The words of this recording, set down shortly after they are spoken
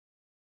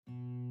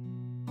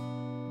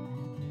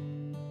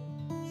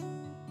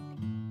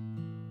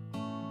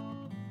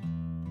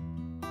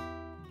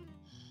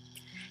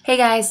Hey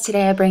guys,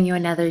 today I bring you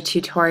another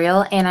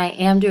tutorial and I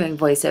am doing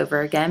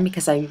voiceover again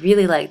because I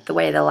really liked the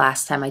way the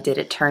last time I did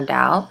it turned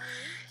out.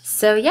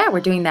 So yeah, we're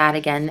doing that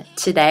again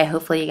today.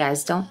 Hopefully you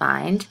guys don't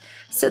mind.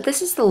 So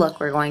this is the look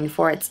we're going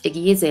for. It's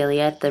Iggy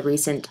Azalea at the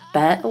recent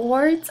BET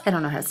Awards. I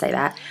don't know how to say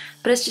that,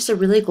 but it's just a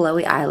really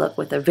glowy eye look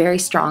with a very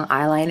strong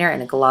eyeliner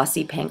and a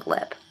glossy pink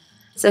lip.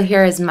 So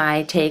here is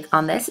my take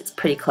on this. It's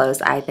pretty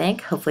close, I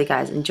think. Hopefully you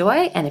guys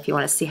enjoy, and if you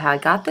want to see how I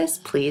got this,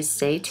 please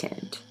stay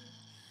tuned.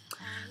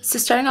 So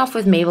starting off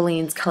with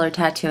Maybelline's Color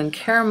Tattoo in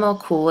Caramel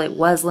Cool. It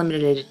was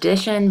limited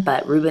edition,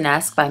 but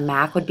Rubenesque by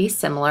MAC would be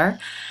similar.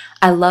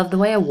 I love the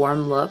way a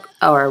warm look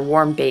or a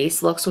warm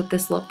base looks with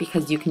this look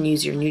because you can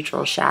use your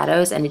neutral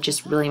shadows and it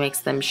just really makes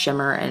them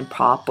shimmer and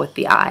pop with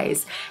the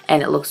eyes,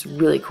 and it looks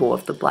really cool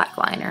with the black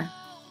liner.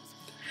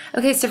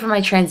 Okay, so for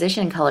my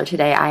transition color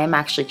today, I am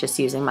actually just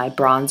using my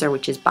bronzer,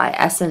 which is by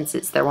Essence.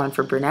 It's their one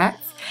for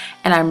brunettes,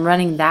 and I'm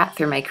running that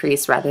through my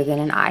crease rather than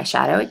an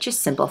eyeshadow. It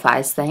just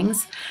simplifies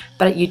things,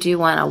 but you do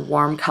want a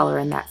warm color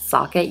in that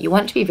socket. You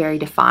want it to be very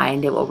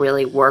defined. It will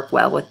really work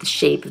well with the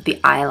shape of the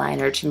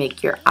eyeliner to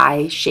make your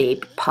eye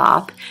shape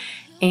pop.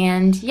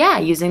 And yeah,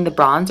 using the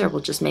bronzer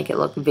will just make it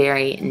look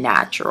very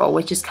natural,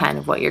 which is kind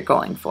of what you're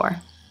going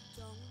for.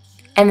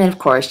 And then of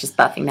course just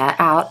buffing that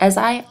out as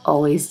I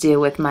always do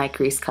with my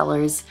crease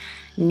colors.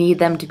 Need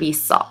them to be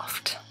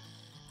soft.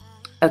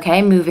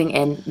 Okay, moving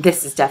in.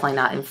 This is definitely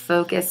not in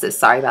focus, so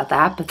sorry about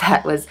that, but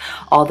that was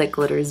All That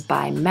Glitters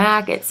by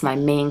MAC. It's my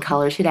main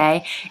color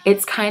today.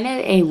 It's kind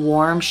of a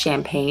warm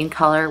champagne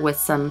color with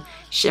some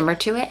shimmer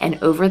to it,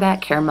 and over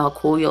that Caramel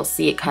Cool you'll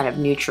see it kind of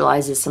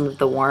neutralizes some of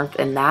the warmth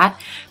in that,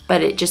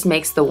 but it just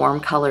makes the warm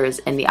colors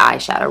in the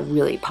eyeshadow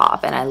really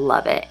pop, and I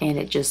love it, and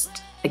it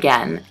just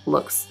again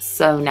looks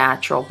so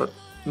natural, but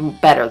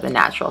better than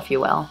natural, if you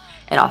will.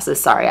 And also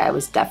sorry, I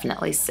was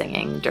definitely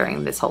singing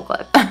during this whole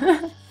clip.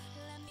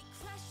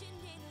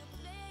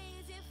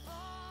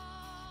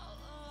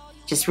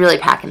 Just really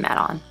packing that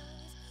on.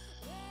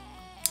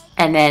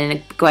 And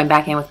then going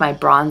back in with my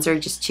bronzer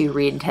just to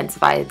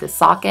re-intensify the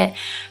socket.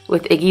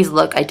 With Iggy's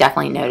look, I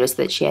definitely noticed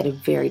that she had a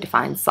very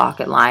defined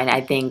socket line. I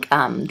think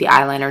the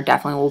eyeliner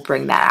definitely will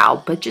bring that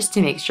out, but just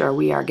to make sure,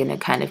 we are going to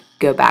kind of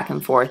go back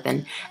and forth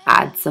and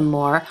add some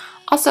more.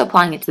 Also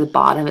applying it to the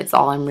bottom, it's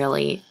all I'm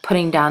really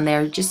putting down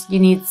there. Just you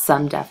need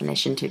some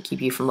definition to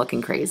keep you from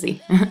looking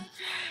crazy.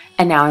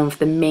 And now I'm with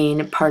the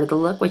main part of the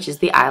look, which is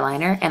the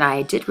eyeliner. And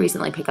I did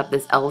recently pick up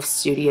this e.l.f.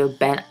 Studio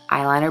bent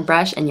eyeliner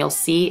brush, and you'll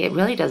see it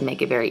really does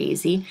make it very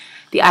easy.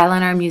 The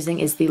eyeliner I'm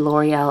using is the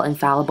L'Oreal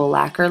Infallible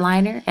Lacquer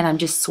liner, and I'm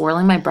just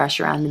swirling my brush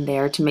around in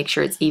there to make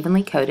sure it's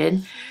evenly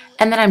coated.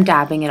 And then I'm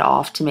dabbing it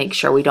off to make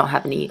sure we don't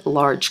have any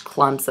large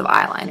clumps of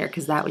eyeliner,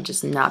 because that would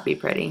just not be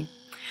pretty.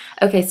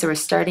 Okay, so we're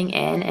starting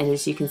in, and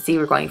as you can see,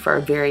 we're going for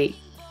a very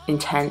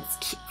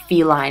intense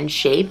feline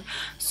shape.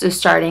 So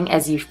starting,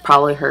 as you've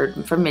probably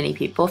heard from many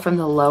people, from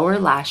the lower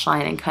lash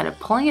line and kind of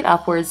pulling it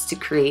upwards to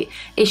create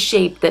a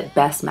shape that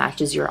best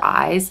matches your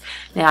eyes.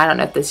 Now I don't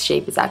know if this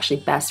shape is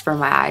actually best for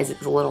my eyes,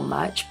 it's a little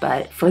much,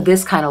 but for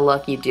this kind of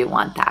look you do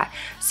want that.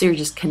 So you're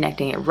just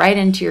connecting it right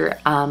into your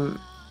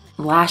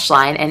lash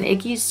line, and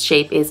Iggy's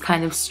shape is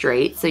kind of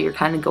straight, so you're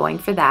kind of going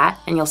for that,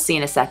 and you'll see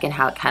in a second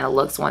how it kind of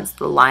looks once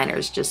the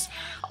liner's just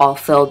all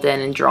filled in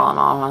and drawn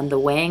on the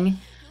wing.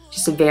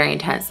 Just a very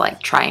intense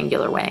like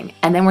triangular wing,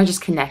 and then we're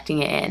just connecting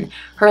it in.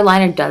 Her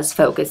liner does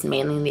focus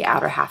mainly in the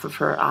outer half of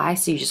her eye,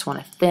 so you just want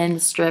a thin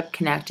strip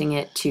connecting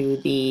it to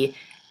the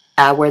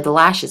where the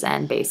lashes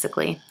end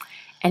basically.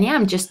 And yeah,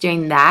 I'm just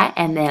doing that,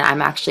 and then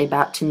I'm actually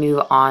about to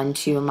move on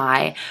to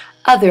my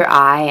other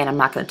eye, and I'm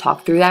not going to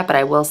talk through that, but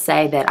I will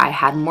say that I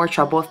had more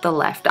trouble with the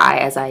left eye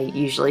as I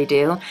usually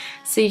do.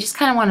 So you just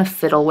kind of want to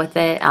fiddle with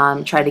it,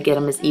 try to get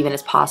them as even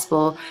as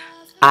possible.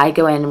 I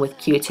go in with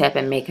Q-tip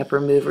and makeup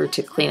remover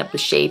to clean up the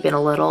shape in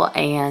a little,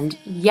 and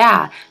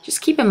yeah, just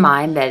keep in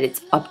mind that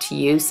it's up to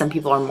you. Some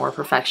people are more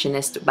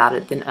perfectionist about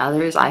it than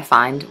others. I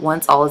find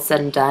once all is said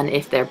and done,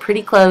 if they're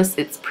pretty close,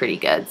 it's pretty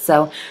good.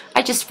 So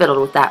I just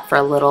fiddled with that for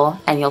a little,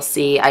 and you'll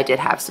see I did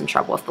have some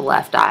trouble with the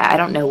left eye. I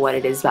don't know what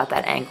it is about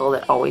that angle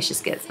that always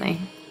just gets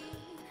me.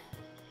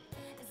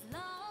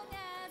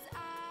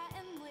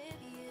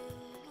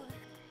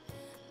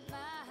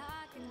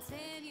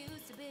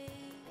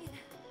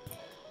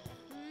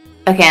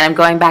 Okay, and I'm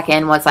going back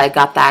in once I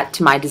got that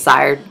to my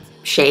desired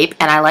shape,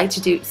 and I like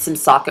to do some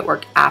socket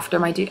work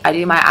after I do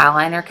my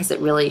eyeliner because it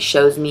really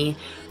shows me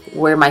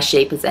where my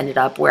shape has ended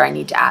up, where I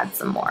need to add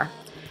some more.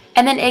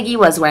 And then Iggy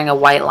was wearing a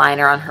white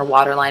liner on her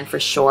waterline for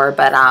sure,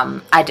 but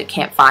I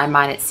can't find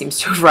mine. It seems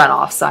to have run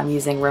off, so I'm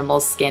using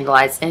Rimmel's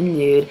Scandaleyes in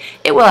Nude.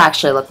 It will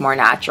actually look more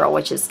natural,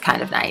 which is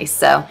kind of nice,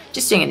 so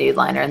just doing a nude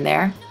liner in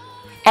there.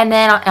 And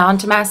then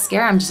onto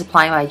mascara, I'm just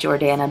applying my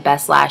Jordana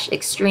Best Lash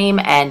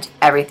Extreme, and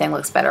everything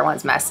looks better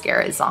once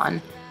mascara is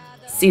on.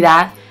 See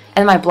that?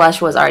 And my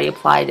blush was already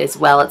applied as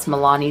well. It's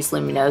Milani's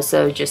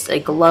Luminoso, just a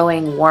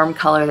glowing, warm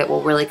color that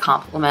will really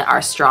complement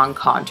our strong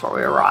contour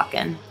we were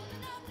rocking.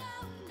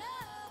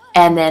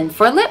 And then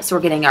for lips,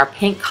 we're getting our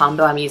pink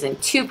combo. I'm using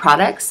 2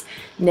 products,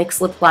 NYX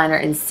Lip Liner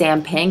in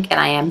Sand Pink, and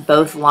I am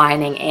both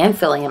lining and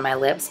filling in my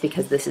lips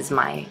because this is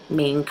my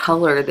main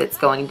color that's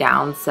going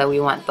down, so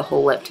we want the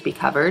whole lip to be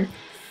covered.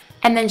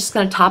 And then just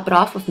going to top it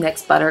off with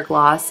NYX Butter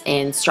Gloss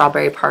in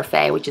Strawberry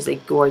Parfait, which is a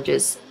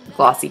gorgeous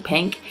glossy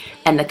pink,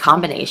 and the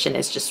combination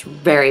is just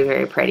very,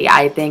 very pretty.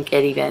 I think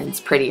it even is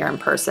prettier in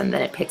person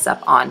than it picks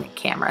up on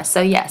camera.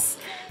 So yes,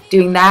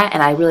 doing that,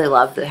 and I really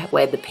love the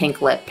way the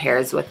pink lip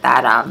pairs with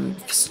that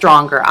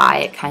stronger eye.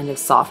 It kind of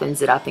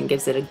softens it up and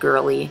gives it a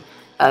girly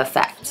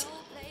effect.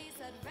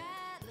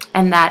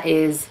 And that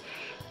is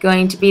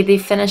going to be the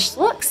finished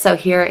look. So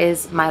here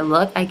is my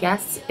look, I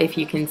guess. If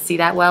you can see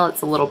that well,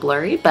 it's a little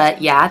blurry,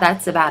 but yeah,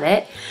 that's about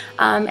it.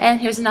 And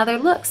here's another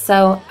look.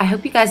 So I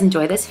hope you guys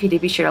enjoy this. If you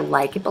did, be sure to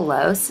like it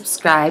below,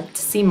 subscribe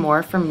to see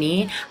more from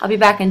me. I'll be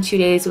back in 2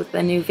 days with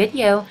a new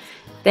video.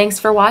 Thanks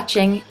for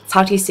watching.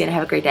 Talk to you soon.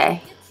 Have a great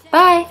day.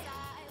 Bye.